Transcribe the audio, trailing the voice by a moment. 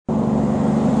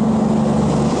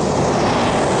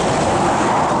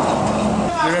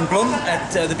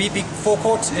the BP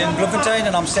forecourt in Bloemfontein,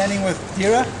 and I'm standing with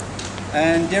Dira.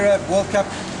 And Dira, World Cup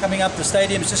coming up, the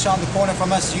stadium's just around the corner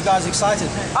from us. You guys excited?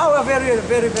 Oh, we're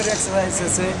very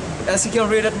excited. As you can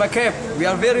read at my cap, we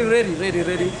are very ready.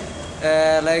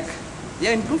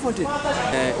 In Bloemfontein,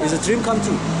 it's a dream come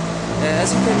true.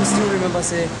 As you can still remember,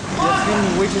 we have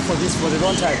been waiting for this for a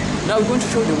long time. Now we're going to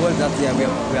show the world that we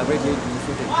are ready to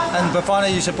Bloemfontein. And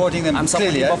Bafana, you're supporting them? I'm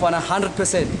clearly, supporting Bafana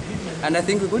 100%, and I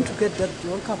think we're going to get that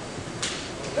World Cup.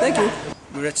 Thank you.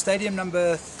 We're at stadium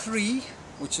number 3,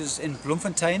 which is in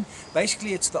Bloemfontein.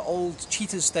 Basically, it's the old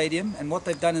Cheetahs Stadium, and what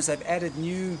they've done is they've added a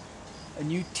new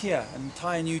tier, an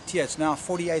entire new tier. It's now a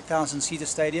 48,000 seater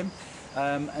stadium.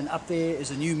 And up there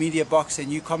is a new media box and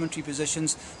new commentary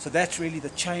positions, so that's really the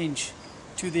change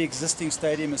to the existing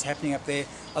stadium is happening up there.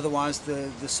 Otherwise the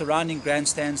surrounding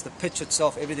grandstands, the pitch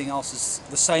itself, everything else is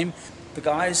the same. The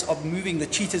guys are moving the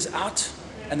Cheetahs out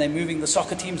and they're moving the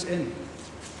soccer teams in.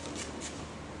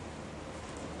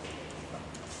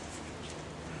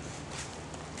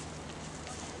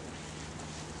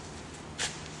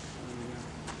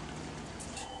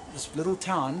 This little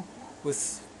town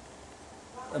with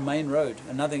a main road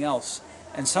and nothing else,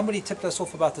 and somebody tipped us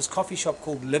off about this coffee shop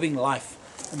called Living Life,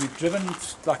 and we've driven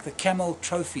like the camel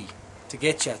trophy to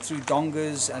get here through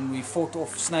dongas, and we fought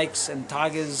off snakes and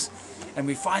tigers, and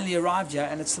we finally arrived here,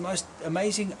 and it's the most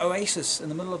amazing oasis in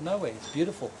the middle of nowhere. It's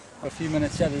beautiful. For a few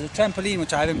minutes here, there's a trampoline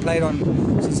which I haven't played on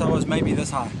since I was maybe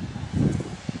this high.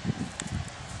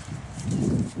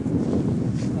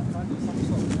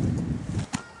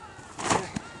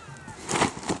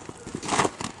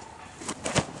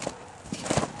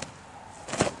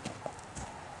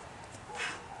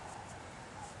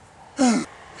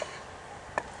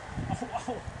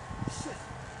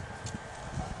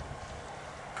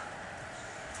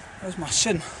 Where's my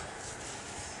shin?